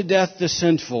put to death the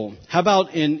sinful. How about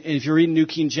if you're reading New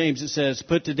King James, it says,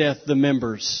 put to death the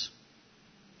members.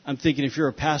 I'm thinking if you're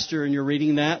a pastor and you're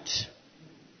reading that,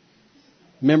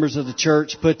 members of the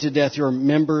church, put to death your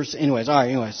members. Anyways, all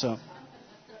right, so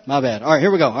my bad. All right,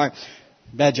 here we go. All right,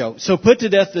 bad joke. So put to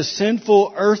death the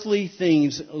sinful earthly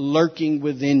things lurking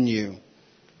within you.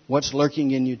 What's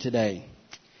lurking in you today?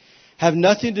 Have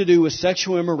nothing to do with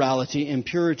sexual immorality,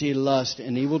 impurity, lust,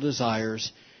 and evil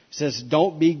desires. It says,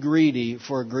 don't be greedy,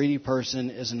 for a greedy person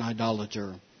is an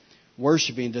idolater,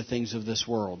 worshiping the things of this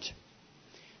world.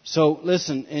 So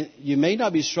listen, you may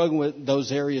not be struggling with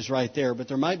those areas right there, but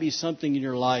there might be something in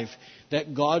your life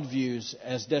that God views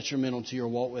as detrimental to your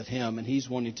walk with Him, and He's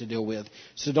wanting to deal with.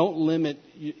 So don't limit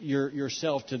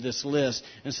yourself to this list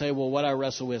and say, well, what I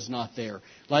wrestle with is not there.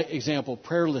 Like, example,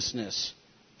 prayerlessness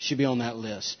should be on that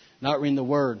list. Not reading the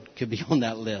Word could be on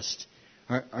that list.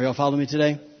 Are y'all following me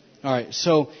today? All right,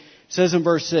 so it says in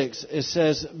verse 6, it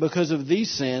says, because of these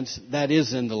sins, that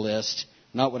is in the list.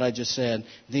 Not what I just said.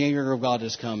 The anger of God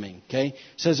is coming. Okay? It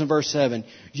says in verse 7,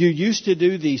 you used to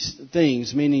do these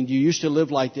things, meaning you used to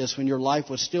live like this when your life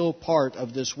was still part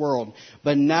of this world.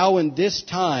 But now in this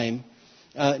time,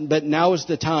 now is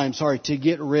the time, to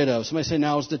get rid of. Somebody say,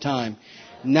 now is the time.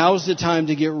 Now is the time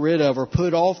to get rid of or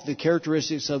put off the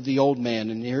characteristics of the old man.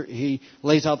 And here he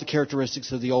lays out the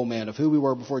characteristics of the old man, of who we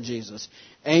were before Jesus.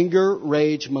 Anger,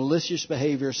 rage, malicious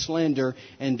behavior, slander,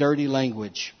 and dirty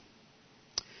language.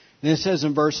 Then it says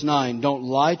in verse 9, don't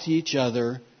lie to each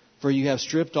other, for you have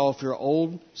stripped off your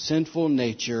old sinful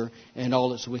nature and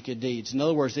all its wicked deeds. In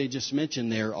other words, they just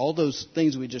mentioned there, all those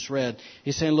things we just read.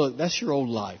 He's saying, look, that's your old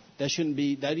life. That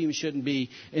even shouldn't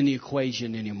be in the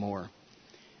equation anymore.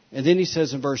 And then he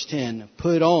says in verse 10,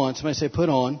 put on, somebody say put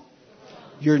on,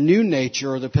 your new nature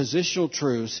or the positional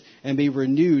truths and be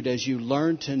renewed as you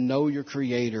learn to know your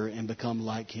Creator and become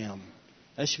like Him.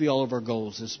 That should be all of our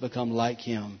goals, is to become like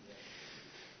Him.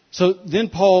 So then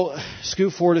Paul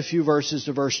scoot forward a few verses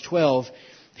to verse 12.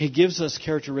 He gives us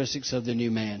characteristics of the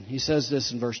new man. He says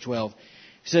this in verse 12.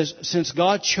 He says, since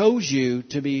God chose you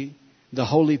to be the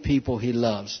holy people He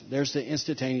loves. There's the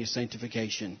instantaneous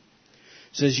sanctification.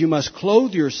 It says you must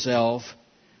clothe yourself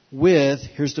with,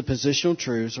 here's the positional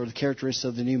truths or the characteristics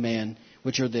of the new man,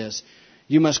 which are this.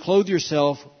 You must clothe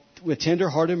yourself with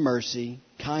tender-hearted mercy,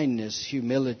 kindness,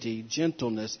 humility,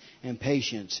 gentleness, and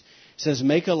patience. It says,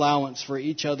 make allowance for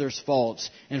each other's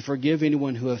faults and forgive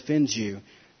anyone who offends you.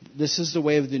 This is the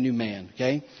way of the new man,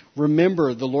 okay?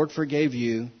 Remember, the Lord forgave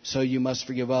you, so you must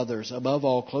forgive others. Above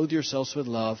all, clothe yourselves with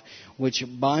love, which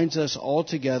binds us all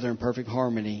together in perfect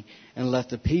harmony. And let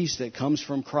the peace that comes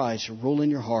from Christ rule in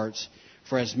your hearts.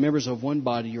 For as members of one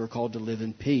body, you are called to live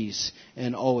in peace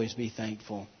and always be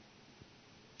thankful.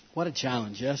 What a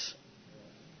challenge, yes?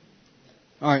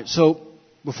 All right, so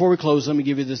before we close, let me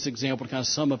give you this example to kind of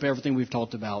sum up everything we've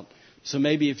talked about. So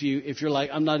maybe if you're like,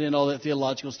 I'm not in all that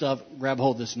theological stuff, grab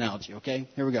hold of this analogy, okay?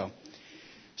 Here we go.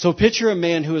 So picture a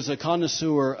man who is a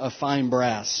connoisseur of fine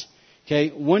brass. Okay,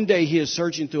 one day he is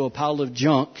searching through a pile of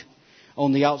junk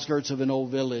on the outskirts of an old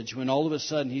village when all of a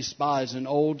sudden he spies an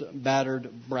old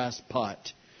battered brass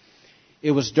pot.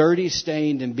 It was dirty,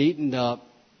 stained, and beaten up,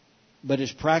 but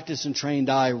his practiced and trained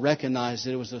eye recognized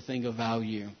that it was a thing of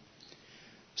value.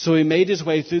 So he made his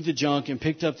way through the junk and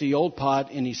picked up the old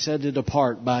pot and he set it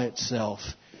apart by itself.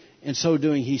 In so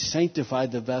doing, he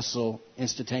sanctified the vessel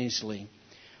instantaneously.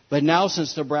 But now,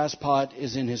 since the brass pot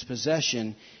is in his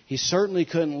possession, he certainly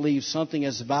couldn't leave something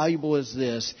as valuable as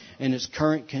this in its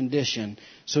current condition.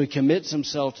 So he commits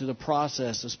himself to the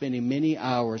process of spending many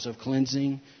hours of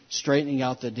cleansing, straightening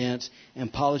out the dents,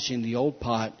 and polishing the old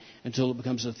pot until it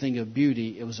becomes a thing of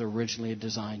beauty it was originally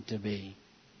designed to be.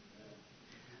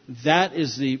 That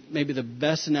is maybe the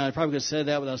best analogy. I probably could have said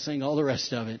that without saying all the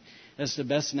rest of it. That's the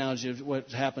best analogy of what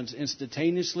happens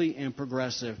instantaneously and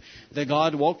progressive. That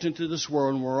God walked into this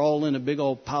world and we're all in a big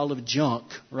old pile of junk,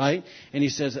 right? And He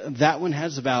says, that one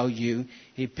has value.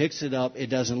 He picks it up. It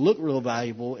doesn't look real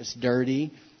valuable. It's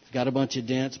dirty. It's got a bunch of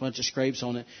dents, a bunch of scrapes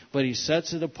on it. But He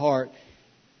sets it apart.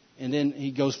 And then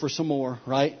He goes for some more,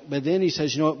 right? But then He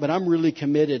says, you know what, but I'm really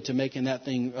committed to making that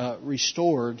thing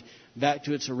restored back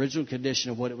to its original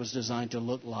condition of what it was designed to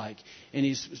look like. And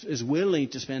He is willing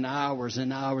to spend hours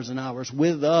and hours and hours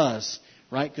with us,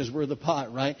 right? Because we're the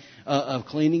pot, right? Of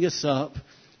cleaning us up,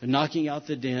 and knocking out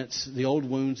the dents, the old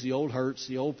wounds, the old hurts,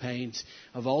 the old pains,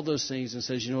 of all those things, and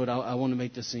says, you know what, I want to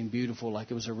make this thing beautiful like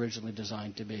it was originally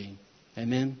designed to be.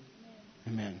 Amen?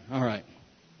 Amen. All right.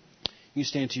 You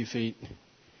stand to your feet.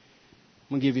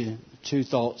 I'm going to give you 2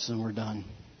 thoughts and we're done.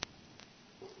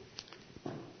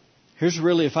 Here's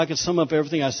really, if I could sum up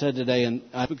everything I said today, and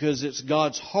because it's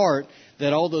God's heart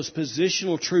that all those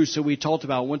positional truths that we talked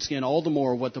about, once again, all the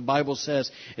more what the Bible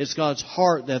says, it's God's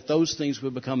heart that those things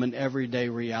would become an everyday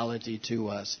reality to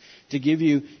us. To give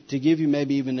you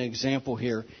maybe even an example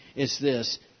here, it's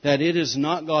this, that it is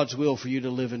not God's will for you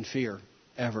to live in fear,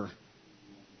 ever.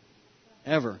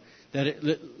 Ever.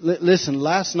 Listen,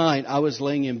 last night I was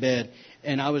laying in bed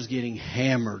and I was getting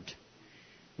hammered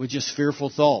with just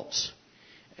fearful thoughts.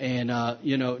 And,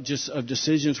 just of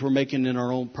decisions we're making in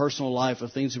our own personal life,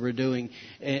 of things that we're doing.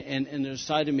 And there's a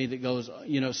side of me that goes,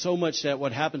 so much that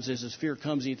what happens is fear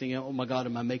comes and you think, oh my God,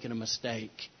 am I making a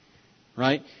mistake?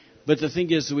 right? But the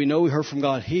thing is, we know we heard from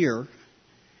God here,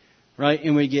 right?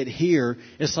 And we get here,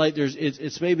 it's like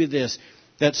it's maybe this.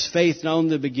 That's faith not on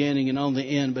the beginning and on the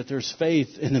end, but there's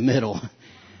faith in the middle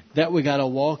that we got to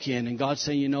walk in. And God's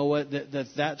saying, you know what,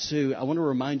 that's who, I want to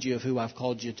remind you of who I've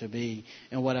called you to be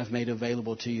and what I've made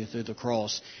available to you through the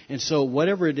cross. And so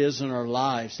whatever it is in our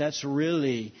lives, that's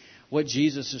really what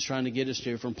Jesus is trying to get us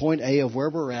to, from point A of where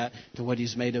we're at to what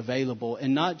He's made available.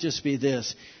 And not just be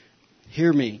this,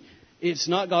 hear me, it's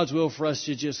not God's will for us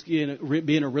to just be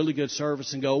in a really good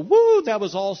service and go, woo, that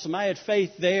was awesome, I had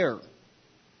faith there.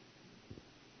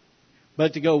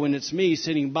 But to go, when it's me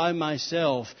sitting by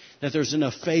myself, that there's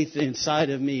enough faith inside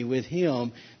of me with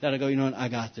Him that I go, you know what, I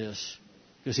got this.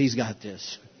 Because He's got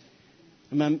this.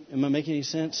 Am I making any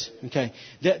sense? Okay.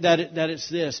 That it's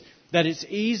this. That it's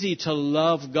easy to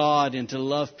love God and to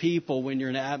love people when you're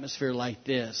in an atmosphere like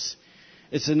this.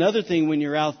 It's another thing when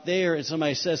you're out there and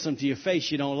somebody says something to your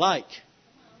face you don't like.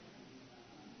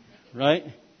 Right?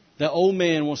 The old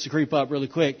man wants to creep up really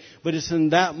quick. But it's in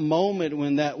that moment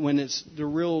when it's the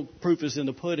real proof is in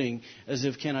the pudding, as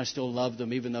if, can I still love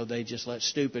them even though they just let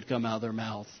stupid come out of their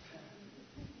mouth?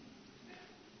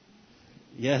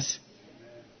 Yes?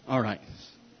 All right.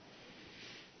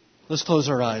 Let's close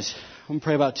our eyes. I'm going to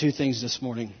pray about two things this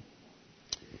morning.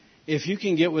 If you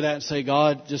can get with that and say,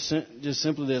 God, just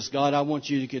simply this, God, I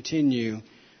want you to continue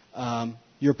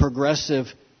your progressive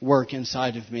work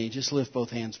inside of me. Just lift both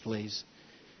hands, please.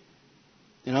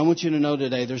 And I want you to know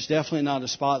today, there's definitely not a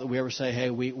spot that we ever say, hey,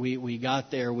 we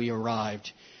got there, we arrived.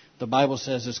 The Bible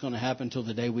says it's going to happen until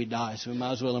the day we die, so we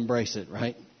might as well embrace it,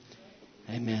 right?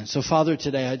 Amen. So, Father,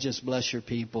 today I just bless your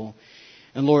people.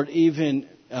 And, Lord, even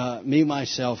me,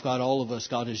 myself, God, all of us,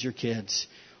 God, as your kids,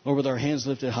 Lord, with our hands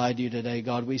lifted high to you today,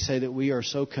 God, we say that we are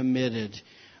so committed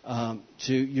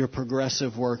to your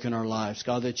progressive work in our lives.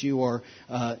 God, that you are,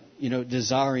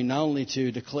 desiring not only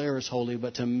to declare us holy,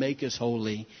 but to make us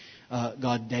holy,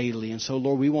 God, daily. And so,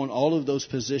 Lord, we want all of those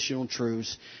positional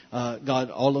truths,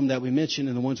 God, all of them that we mentioned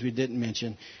and the ones we didn't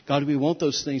mention. God, we want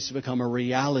those things to become a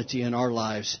reality in our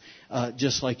lives,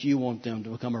 just like you want them to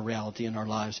become a reality in our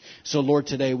lives. So, Lord,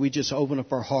 today we just open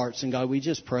up our hearts, and God, we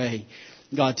just pray,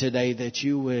 God, today that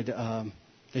you would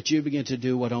begin to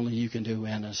do what only you can do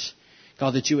in us.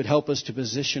 God, that you would help us to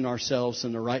position ourselves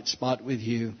in the right spot with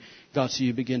you, God, so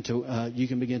you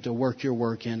can begin to work your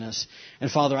work in us.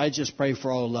 And Father, I just pray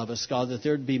for all of us, God, that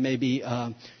there'd be maybe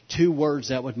 2 words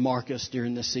that would mark us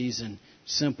during this season: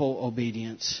 simple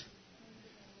obedience.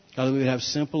 God, that we would have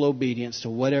simple obedience to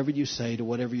whatever you say, to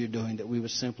whatever you're doing, that we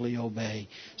would simply obey.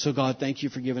 So, God, thank you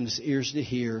for giving us ears to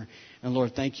hear. And,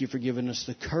 Lord, thank you for giving us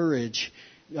the courage,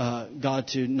 God,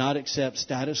 to not accept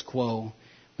status quo,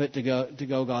 but to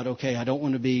go, God, okay, I don't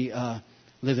want to be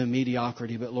live in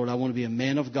mediocrity, but, Lord, I want to be a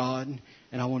man of God,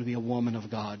 and I want to be a woman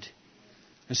of God.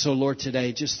 And so, Lord,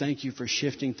 today, just thank you for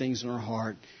shifting things in our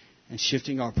heart and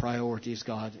shifting our priorities,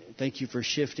 God. Thank you for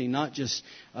shifting not just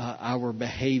our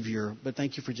behavior, but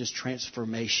thank you for just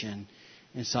transformation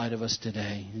inside of us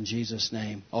today. In Jesus'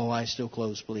 name. All eyes still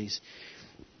closed, please.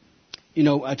 You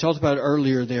know, I talked about it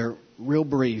earlier there, real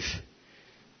brief,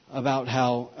 about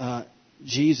how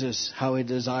Jesus, how He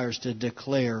desires to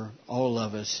declare all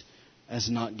of us as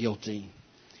not guilty.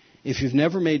 If you've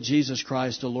never made Jesus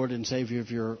Christ the Lord and Savior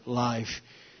of your life,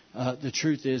 the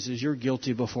truth is you're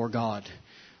guilty before God,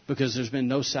 because there's been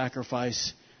no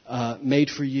sacrifice made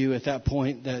for you at that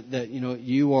point that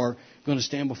you are going to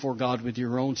stand before God with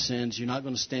your own sins. You're not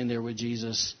going to stand there with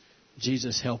Jesus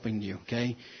helping you,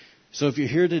 okay? So if you're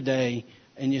here today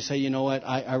and you say, you know what,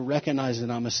 I recognize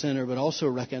that I'm a sinner, but also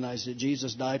recognize that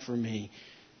Jesus died for me,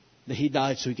 that He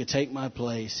died so He could take my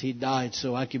place. He died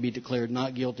so I could be declared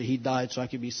not guilty. He died so I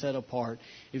could be set apart.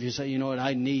 If you say, you know what,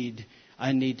 I need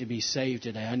to be saved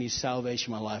today. I need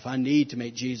salvation in my life. I need to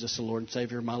make Jesus the Lord and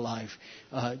Savior of my life.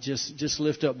 Just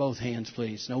lift up both hands,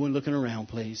 please. No one looking around,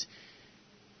 please.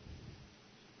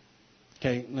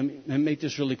 Okay, let me make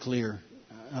this really clear.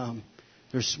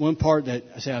 There's one part that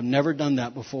I say I've never done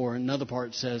that before. Another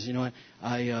part says, you know what,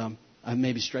 I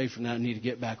maybe strayed from that. I need to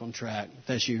get back on track. If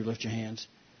that's you, lift your hands.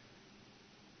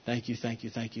 Thank you.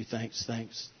 Thanks,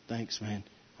 man.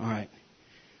 All right.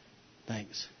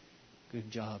 Thanks. Good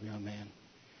job, young man.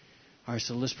 All right,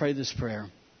 so let's pray this prayer.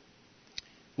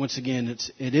 Once again,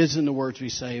 it is in the words we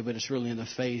say, but it's really in the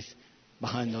faith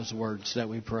behind those words that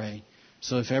we pray.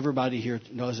 So if everybody here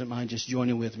doesn't mind just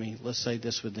joining with me, let's say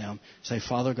this with them. Say,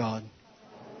 Father God,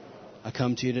 I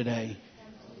come to you today.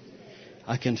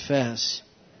 I confess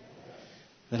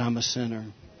that I'm a sinner.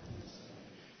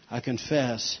 I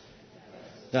confess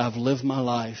that I've lived my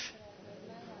life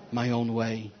my own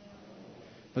way.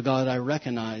 But God, I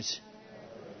recognize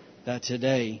that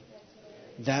today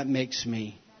that makes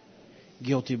me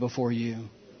guilty before you.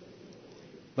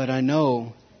 But I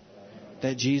know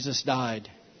that Jesus died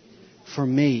for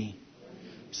me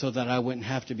so that I wouldn't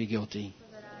have to be guilty.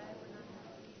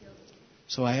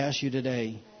 So I ask you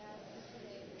today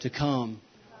to come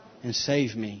and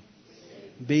save me.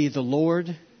 Be the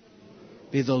Lord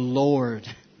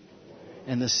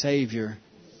and the Savior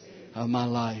of my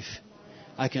life.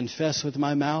 I confess with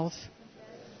my mouth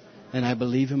and I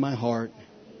believe in my heart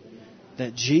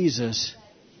that Jesus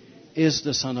is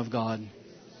the Son of God,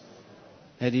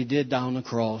 that He did die on the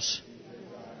cross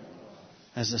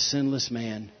as a sinless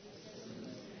man,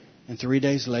 and 3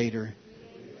 days later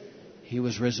He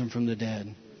was risen from the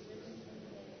dead.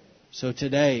 So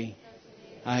today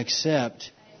I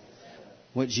accept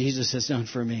what Jesus has done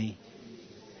for me.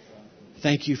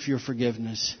 Thank you for your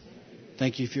forgiveness.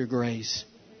 Thank you for your grace.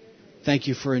 Thank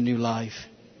you for a new life.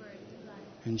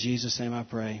 In Jesus' name I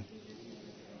pray.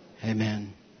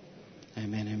 Amen.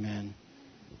 Amen. Amen.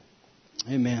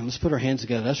 Amen. Let's put our hands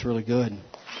together. That's really good.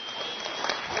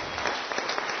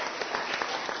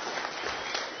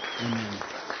 Amen.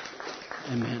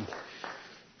 Amen.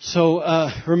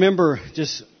 So remember,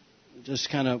 just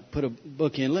kind of put a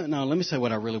book in. Let me say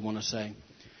what I really want to say.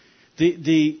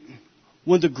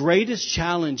 One of the greatest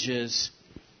challenges,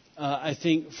 I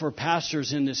think, for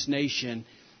pastors in this nation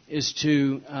is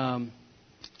to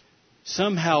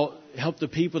somehow help the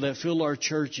people that fill our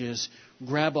churches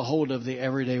grab a hold of the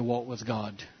everyday walk with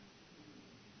God.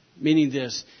 Meaning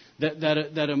this,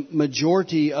 that a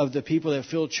majority of the people that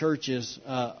fill churches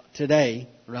today,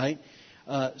 right,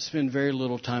 spend very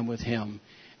little time with Him.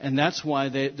 And that's why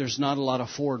there's not a lot of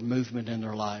forward movement in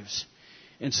their lives.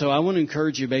 And so I want to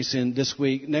encourage you basically in this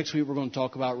week. Next week we're going to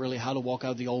talk about really how to walk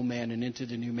out of the old man and into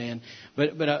the new man.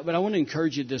 But I want to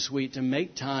encourage you this week to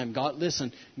make time. God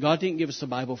didn't give us the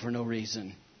Bible for no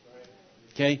reason.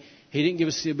 Okay? He didn't give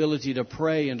us the ability to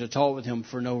pray and to talk with Him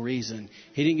for no reason.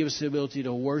 He didn't give us the ability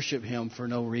to worship Him for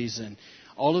no reason.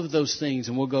 All of those things,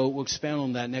 and we'll expand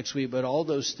on that next week, but all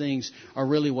those things are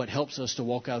really what helps us to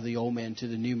walk out of the old man to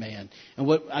the new man. And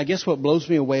what blows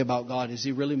me away about God is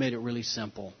He really made it really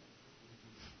simple.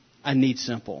 I need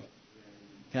simple.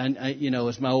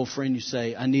 As my old friend used to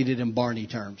say, I need it in Barney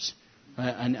terms.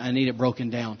 I need it broken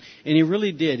down. And He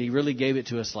really did. He really gave it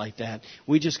to us like that.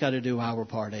 We just got to do our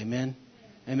part. Amen?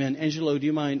 Amen. Angelo, do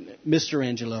you mind? Mr.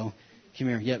 Angelo. Come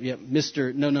here. Yep.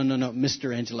 Mr. No.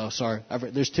 Mr. Angelo. Sorry.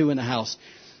 There's two in the house.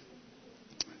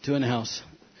 Do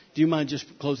you mind just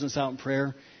closing us out in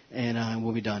prayer? And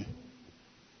we'll be done.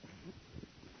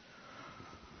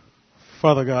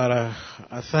 Father God,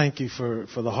 I thank you for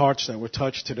the hearts that were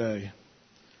touched today.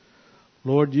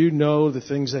 Lord, you know the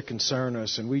things that concern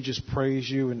us, and we just praise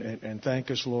you and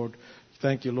thank us, Lord.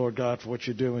 Thank you, Lord God, for what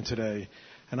you're doing today.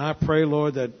 And I pray,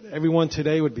 Lord, that everyone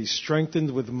today would be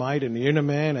strengthened with might in the inner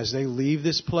man as they leave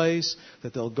this place,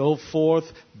 that they'll go forth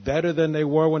better than they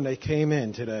were when they came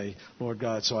in today, Lord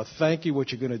God. So I thank you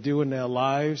what you're going to do in their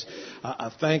lives.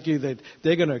 I thank you that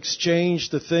they're going to exchange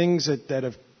the things that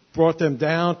have brought them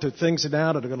down to things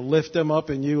now that are going to lift them up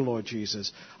in you, Lord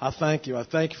Jesus. I thank you. I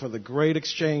thank you for the great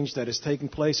exchange that is taking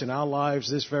place in our lives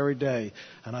this very day.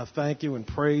 And I thank you and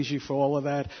praise you for all of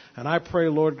that. And I pray,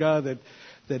 Lord God,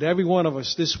 that every one of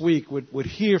us this week would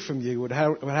hear from you, would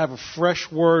have a fresh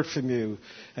word from you,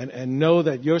 and know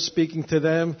that you're speaking to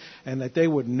them, and that they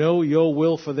would know your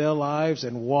will for their lives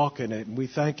and walk in it. And we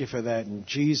thank you for that. In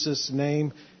Jesus'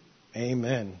 name,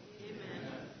 amen.